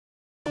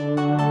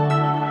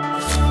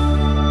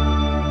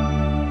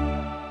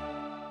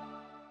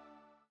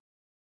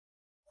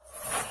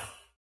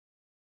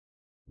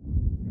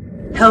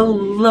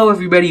Hello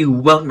everybody,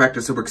 welcome back to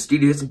Soapworks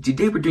Studios, and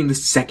today we're doing the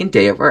second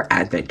day of our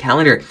Advent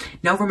calendar.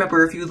 Now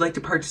remember, if you would like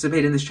to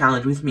participate in this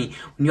challenge with me,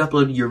 when you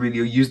upload your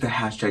video, use the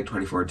hashtag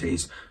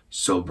 24days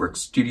Soapworks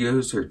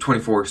Studios, or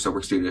 24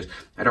 Soapworks Studios.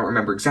 I don't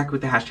remember exactly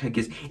what the hashtag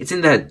is. It's in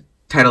the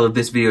title of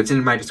this video, it's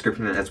in my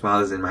description, as well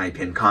as in my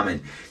pinned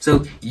comment.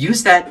 So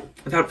use that.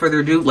 Without further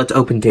ado, let's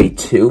open day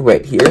 2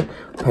 right here.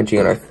 Punching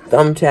on our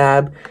thumb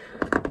tab,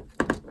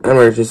 and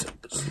we're just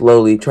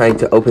slowly trying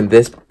to open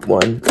this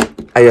one.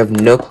 I have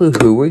no clue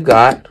who we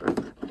got.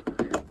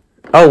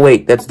 Oh,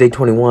 wait, that's day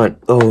 21.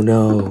 Oh,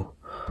 no.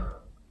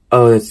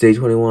 Oh, that's day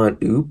 21.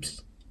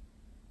 Oops.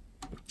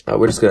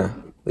 We're just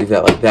gonna leave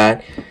that like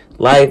that.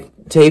 Live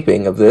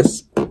taping of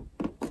this. That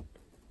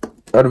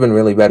would have been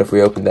really bad if we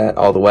opened that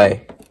all the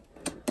way.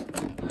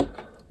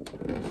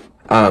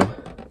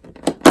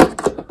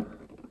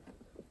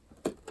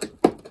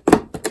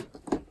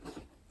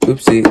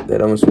 Oopsie,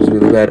 that almost was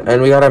really bad.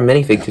 And we got our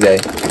minifig today.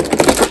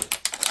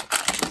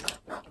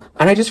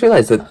 And I just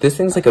realized that this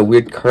thing's like a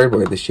weird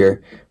cardboard this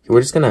year.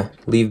 We're just gonna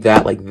leave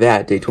that like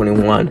that, day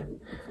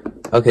 21.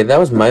 Okay, that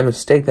was my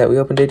mistake that we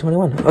opened day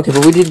 21. Okay,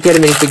 but we did get a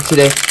minifig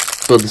today.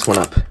 Let's build this one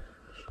up.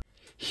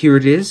 Here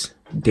it is,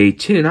 day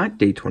 2, not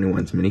day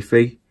 21's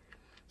minifig.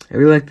 I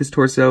really like this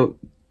torso.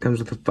 Comes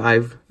with a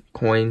 5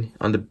 coin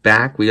on the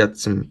back. We got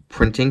some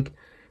printing.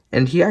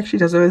 And he actually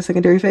does have a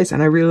secondary face,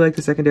 and I really like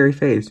the secondary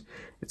face.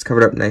 It's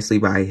covered up nicely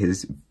by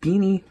his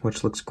beanie,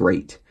 which looks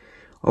great.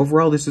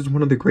 Overall, this is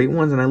one of the great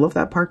ones, and I love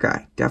that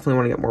parka. Definitely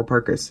want to get more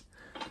parkas.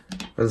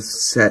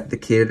 Let's set the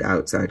kid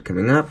outside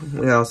coming up.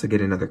 We also get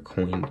another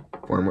coin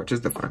for him, which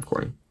is the 5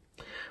 coin.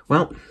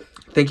 Well,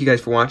 thank you guys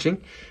for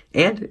watching.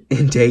 And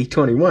in day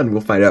 21,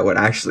 we'll find out what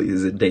actually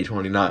is in day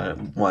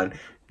 21,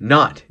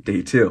 not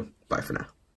day 2. Bye for now.